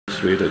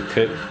x-ray the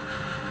cat,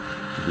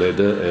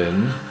 bladder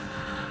and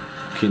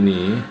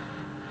kidney,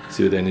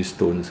 see whether any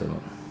stones or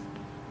not.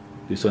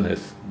 This one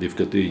has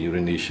difficulty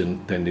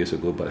urination 10 days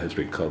ago but has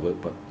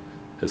recovered, but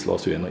has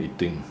lost weight and not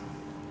eating.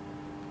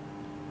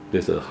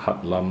 There's a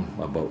hard lump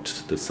about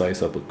the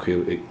size of a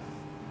quail egg.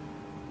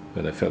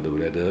 When I felt the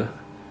bladder,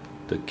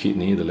 the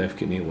kidney, the left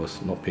kidney was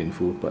not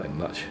painful but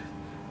enlarged.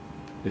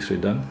 X-ray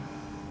done?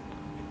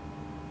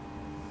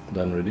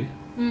 Done already?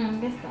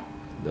 That's that.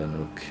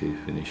 Done, okay,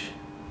 finish.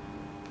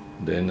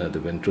 Then the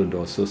ventral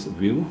dorsal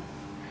view.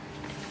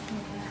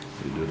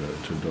 We do the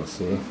ventral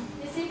dorsal.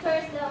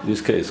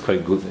 This cat is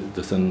quite good. It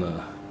doesn't,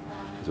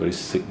 it's very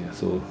sick, yeah,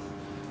 so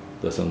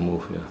doesn't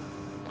move. Yeah.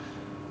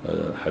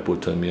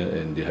 Hypothermia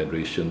and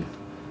dehydration.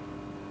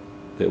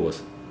 That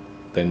was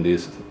 10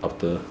 days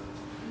after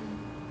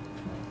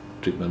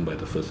treatment by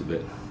the first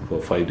vet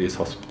for 5 days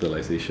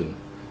hospitalization.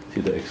 See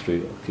the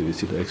x-ray? Okay, we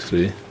see the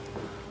x-ray.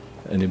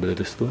 Any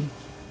bladder stone?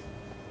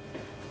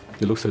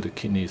 It looks like the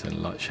kidney is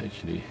enlarged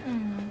actually.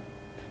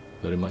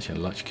 Very much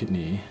enlarged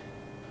kidney,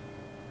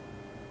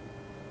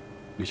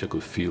 which I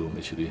could feel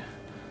actually.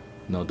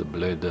 Now the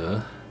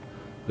bladder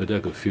I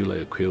could feel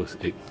like a quail's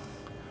egg.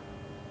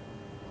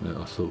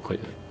 Also quite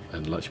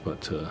enlarged,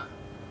 but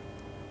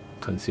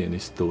can't see any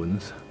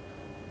stones.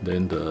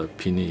 Then the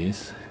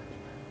penis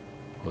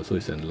also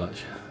is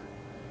enlarged.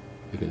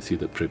 You can see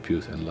the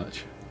prepuce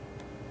enlarged.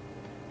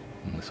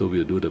 So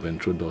we'll do the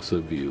ventral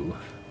dorsal view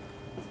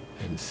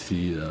and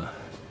see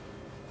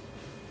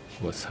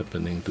what's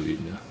happening to it.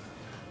 Yeah.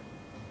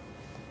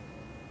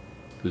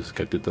 It was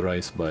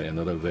catheterized by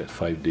another vet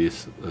 5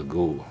 days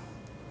ago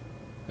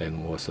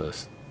and was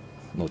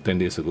 10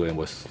 days ago and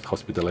was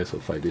hospitalized for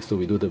 5 days. So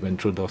we do the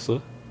ventral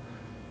dorsal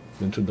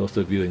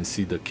view and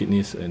see the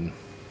kidneys and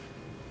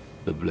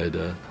the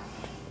bladder.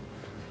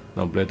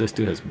 Now bladder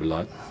still has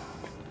blood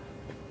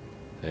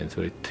and it's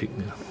very thick.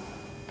 Yeah.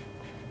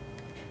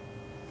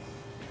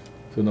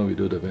 So now we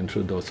do the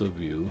ventral dorsal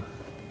view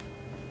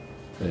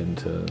and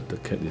the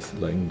cat is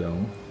lying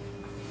down.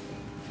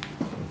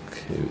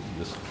 Okay,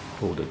 just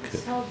hold the cat.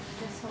 Just hold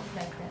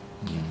like that.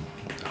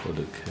 Hold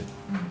the cat.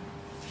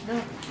 No,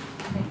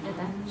 like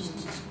that.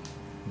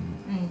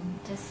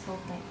 Just hold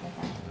like that.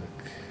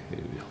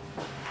 Okay.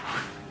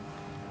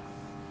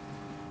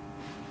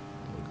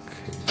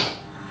 Okay.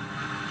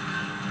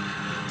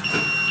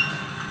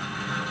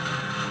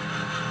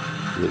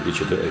 The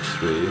digital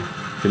x-ray.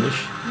 Finish?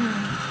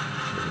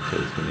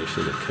 Okay, finish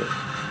the cat.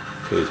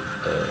 Okay,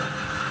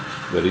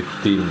 very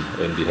thin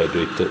and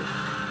dehydrated.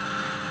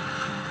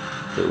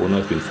 The owner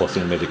has been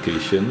forcing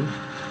medication,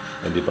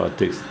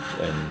 antibiotics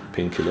and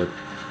painkiller,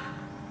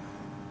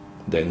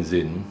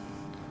 Denzin,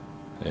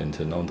 and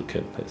now the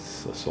cat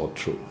has a sore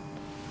throat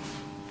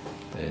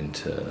and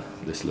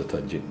is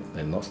lethargic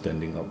and not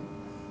standing up.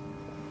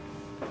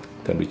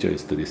 Temperature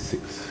is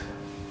 36.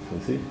 You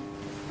can see?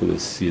 We will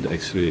see the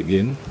x-ray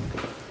again.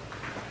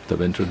 The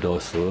ventral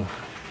dorsal.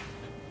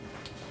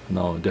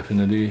 Now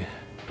definitely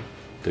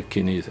the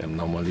kidney is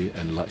abnormally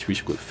enlarged,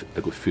 which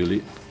I could feel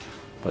it,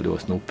 but there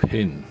was no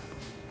pain.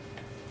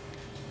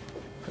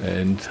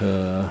 And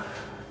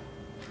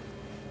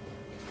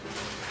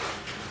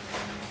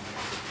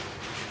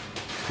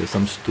there's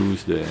some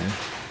stools there.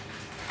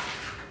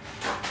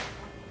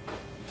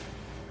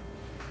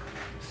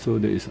 So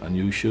that is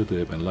unusual to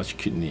have enlarged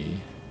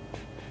kidney.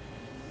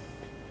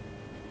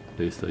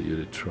 There's the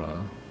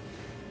urethra.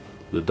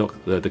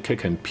 The cat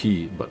can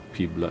pee, but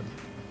pee blood,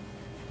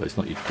 but it's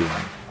not eating.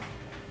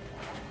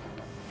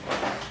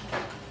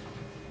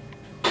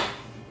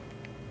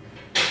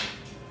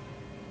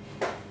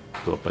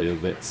 Toa Payoh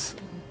Vets,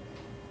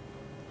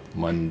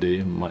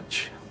 Monday,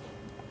 March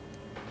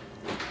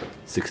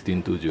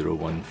 16,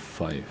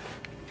 2015.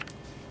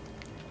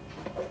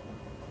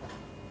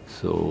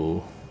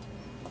 So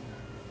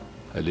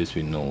at least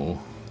we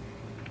know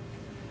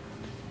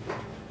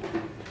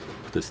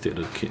the state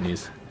of the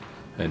kidneys,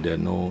 and there are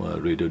no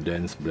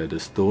radiodense bladder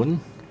stone.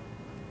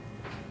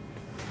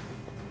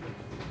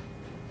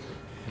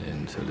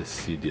 And so let's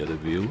see the other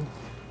view.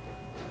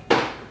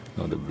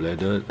 Now the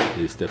bladder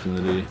is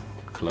definitely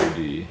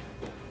cloudy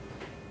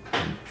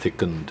and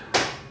thickened,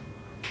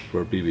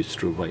 probably with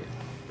struvite.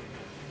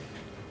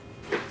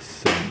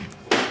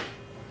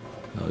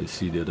 Now you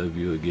see the other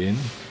view again,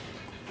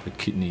 the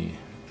kidney.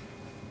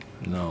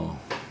 Now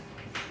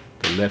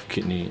the left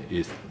kidney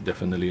is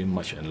definitely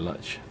much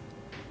enlarged.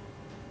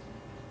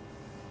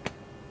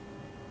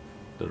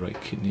 The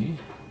right kidney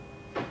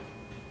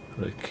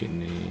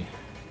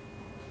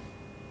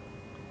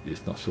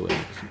is not so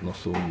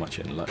much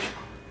enlarged.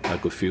 I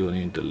could feel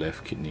only the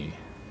left kidney.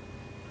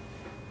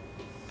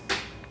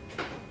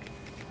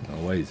 Now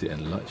why is it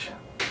enlarged?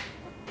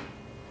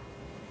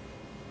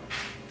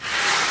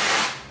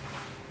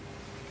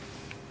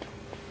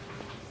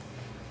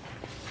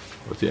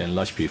 Was it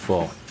enlarged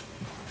before?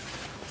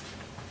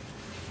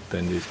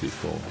 10 days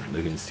before.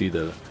 You can see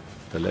the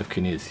left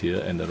kidney is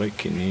here and the right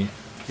kidney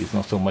is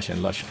not so much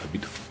enlarged, a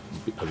bit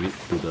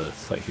to the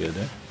side here.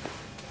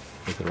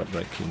 There's the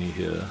right kidney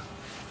here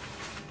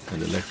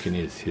and the left kidney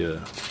is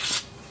here.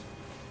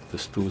 The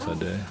stools are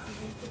there.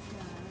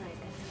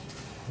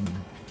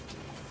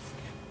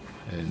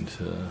 And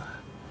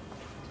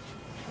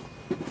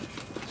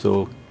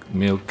so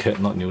male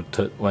cat not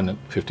neutered,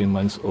 15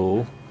 months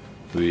old,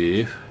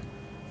 with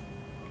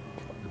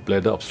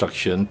bladder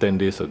obstruction 10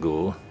 days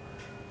ago,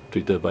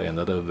 treated by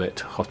another vet,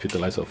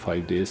 hospitalized for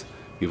 5 days,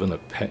 given a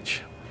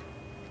patch,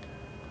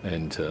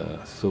 and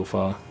so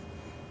far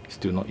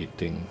still not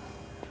eating.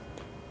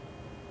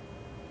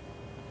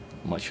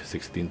 March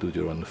 16,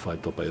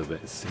 2015, Toa Payoh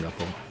Vet,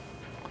 Singapore.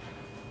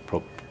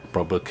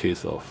 Probable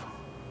case of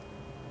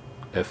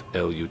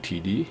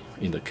FLUTD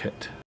in the cat.